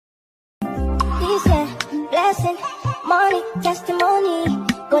blessing, money, testimony.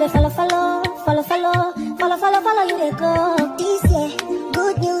 Go to follow, follow, follow, follow, follow, follow, follow, you they go. This year,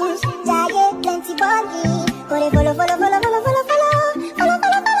 good news, giant, plenty money. Go to follow, follow, follow, follow, follow, follow, follow,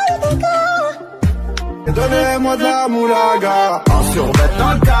 follow, follow, you they go. Donnez-moi de la moulaga, un survêt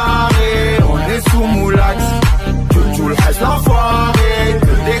dans le carré, on est sous moulax. Que tout le reste l'enfoiré,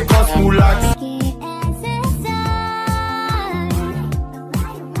 que des grosses moulax.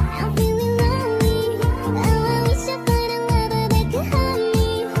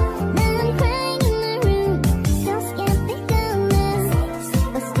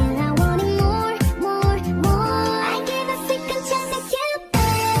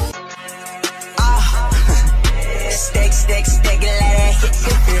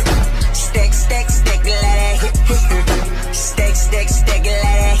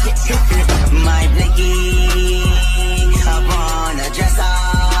 My blicky up on a dresser.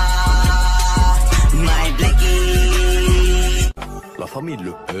 My blicky. La famille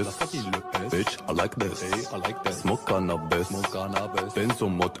le S, bitch, I like this, smoke cannabis, Benz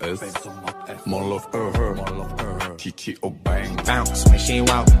on mode S, more love her, Kiki oh bang. Bounce when she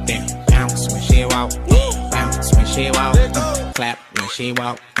walk, then bounce when she walk, bounce when she walk, clap when she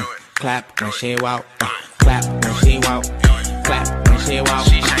walk, clap when she walk, clap when she walk, clap when she walk.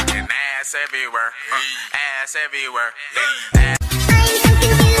 She shaking ass everywhere, ass everywhere. Ass.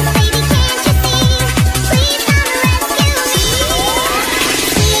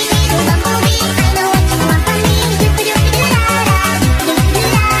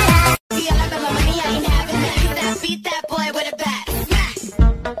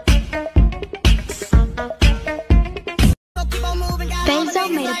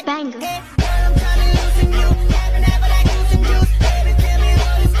 Made a banger.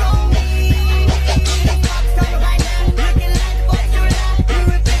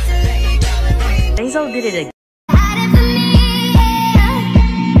 Benzo did it again.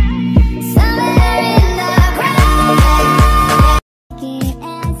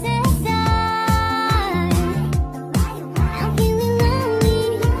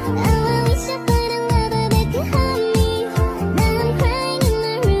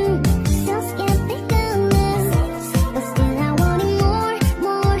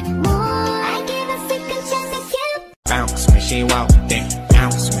 Bounce when she walk, then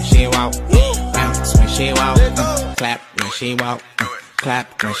bounce when she walk, bounce when she walk, clap when she walk,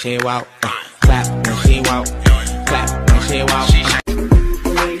 clap when she walk, clap when she walk, clap when she walk.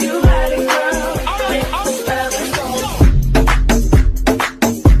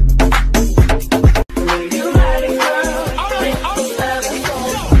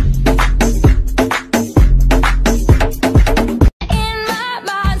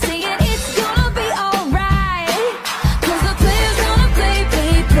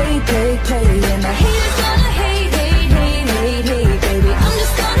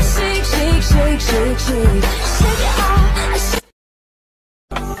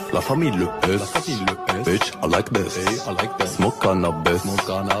 La famille le S, bitch, I like this, smoke cannabis,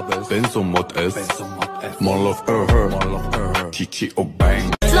 Benz on mode S, more love her, Kiki oh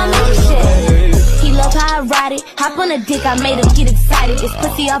bang. Slow motion. He love how I ride it. Hop on a dick, I made him get excited. This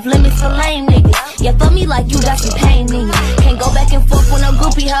pussy off limits for lame niggas. Yeah, fuck me like you got some pain, nigga. Can't go back and forth with no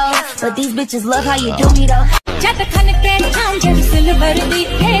groupie hoes, but these bitches love how you do me though. जट खन के छाम जब silver दी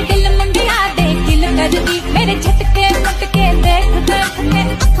है दिल मंडिया दे दिल कर दी मेरे झटके मटके देख देख के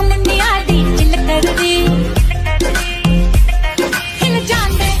आँख मंडिया दी चिल कर दी हिल जान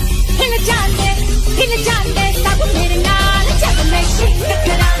दे हिल जान दे हिल जान दे सब मेरे नाल जब मैं शिक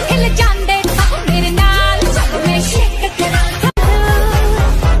करा हिल जान दे सब मेरे नाल जब मैं शिक करा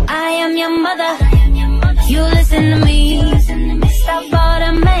I am your mother you listen to me stop all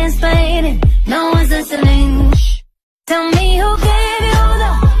the mansplaining no one's listening. Tell me who gave you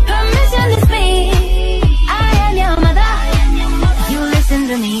the permission to speak. I am your mother. You listen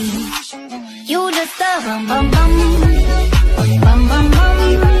to me. You just a bum bum bum. Bum bum bum.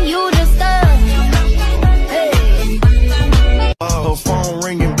 You just a hey. Her phone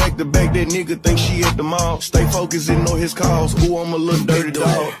ringing back to back. That nigga think she at the mall. Stay focused and know his calls. Ooh, I'm a little dirty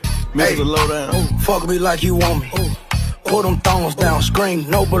dog. Mr. Lowdown. Fuck me like you want me. Pull them thongs down. Scream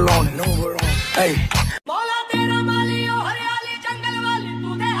no baloney. Hey.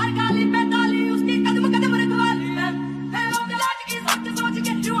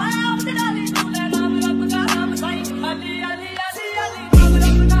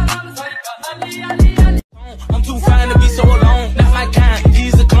 I'm too fine to be so alone. Not my kind,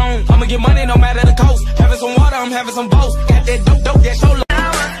 he's a clone. I'ma get money no matter the cost. Having some water, I'm having some boats. Got that dope, that so low.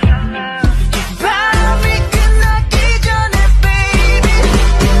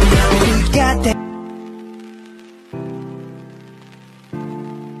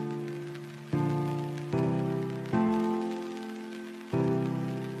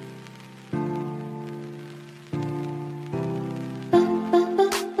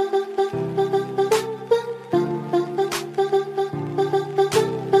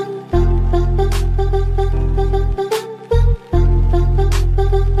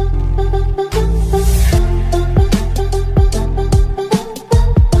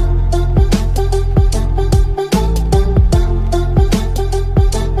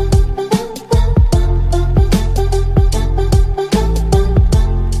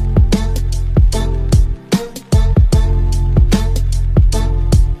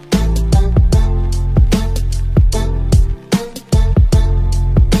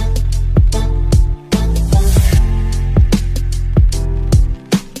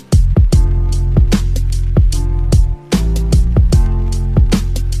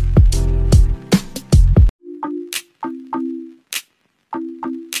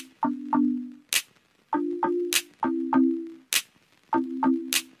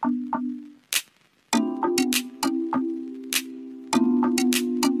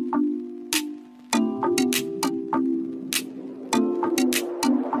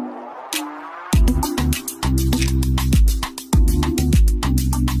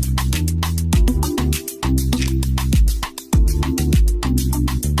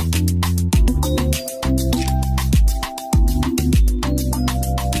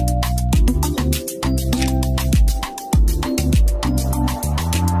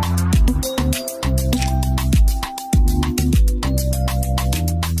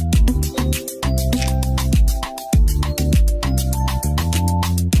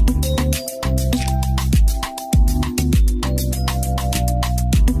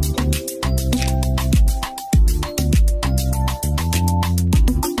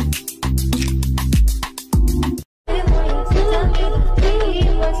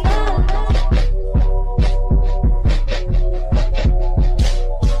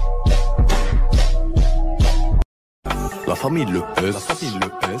 famille Le S.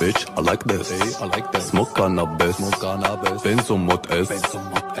 Bitch, I like this. Smoke cannabis. Benzo mode S.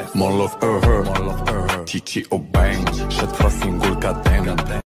 More love her. Chichi au bang. Shit fra single goddamn.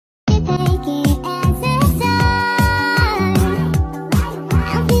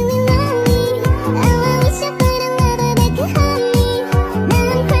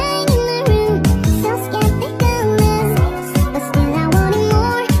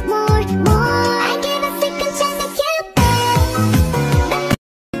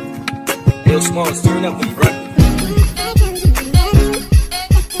 Small, turn up when you run.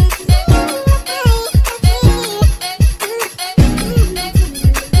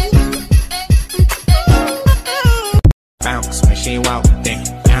 Bounce when she walk, then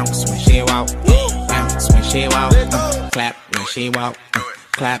bounce when she walk, bounce when she walk, clap when she walk,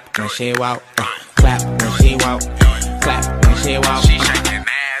 clap when she walk, clap when she walk, clap when she walk. She shaking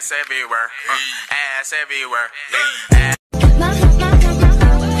ass everywhere, ass everywhere.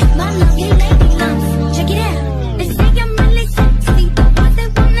 My lovely lady loves. Check it out. They say I'm really sexy, but why they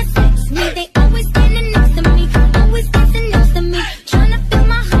wanna sex me? They always standing next to me, always dancing next to me, trying to feel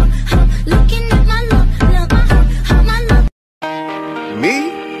my heart, looking at my love, my love. Me?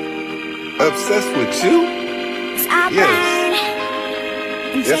 Obsessed with you? Yes.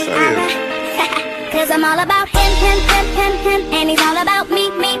 Yes, I am. Cause I'm all about him, and he's all about me.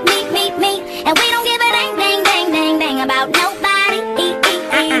 And we don't give a dang about nobody.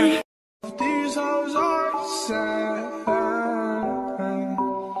 These hoes are sad.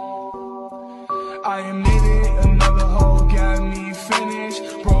 I admit it, another hoe got me finished.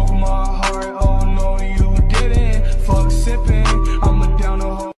 Broke my heart, oh no you didn't. Fuck sipping, I'ma down the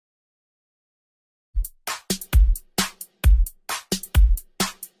hole.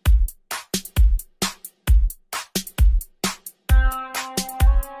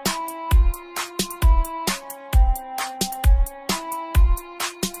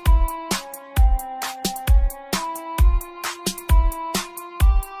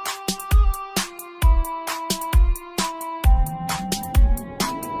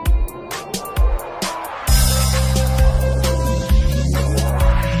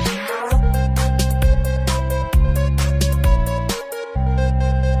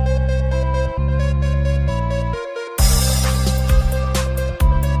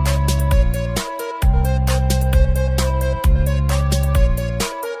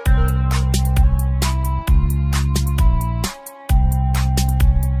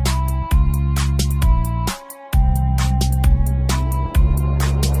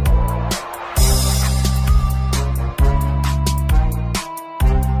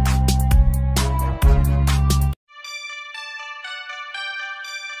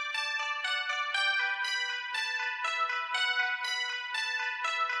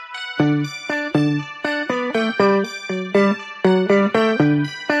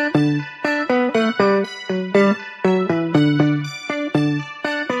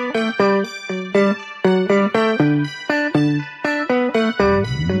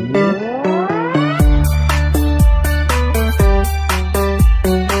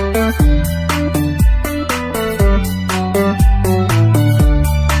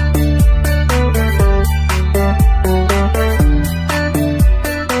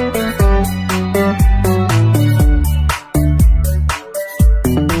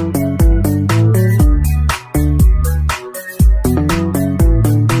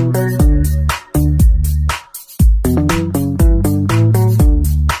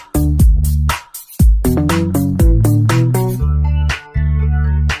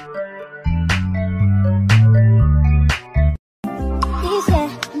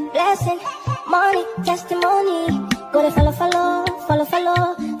 testimony. Go to follow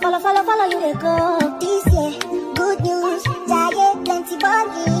you they go. This year, good news, giant plenty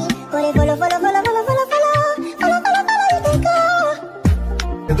body. Go to follow you they go.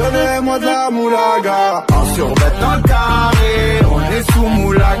 Donnez-moi de la moulaga, un survêt d'un carré, on est sous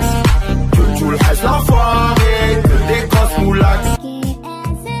moulax. Tout le reste l'enfoiré, que des grosses moulax.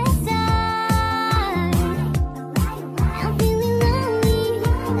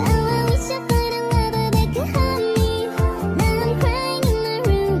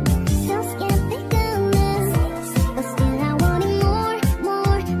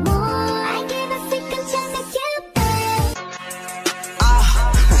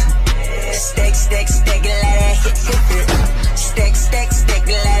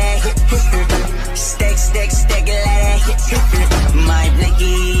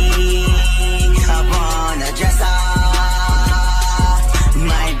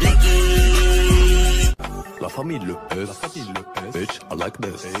 famille le S. Bitch, I like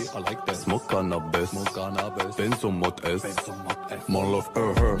this. Smoke cannabis. Benz on mode S. More love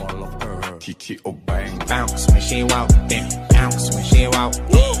her. Kiki oh bang. Bounce when she walk, then bounce when she walk,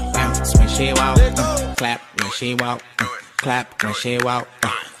 bounce when she walk, clap when she walk, clap when she walk,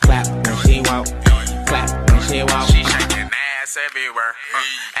 clap when she walk, clap when she walk. She shaking ass everywhere,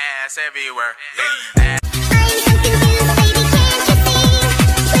 ass everywhere. Ass.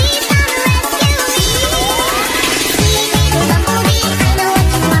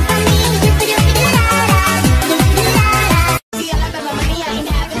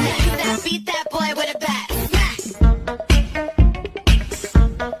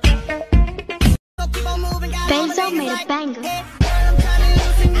 Benzo made a banger.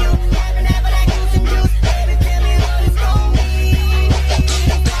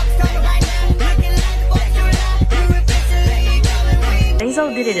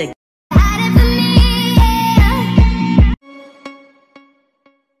 Benzo did it again.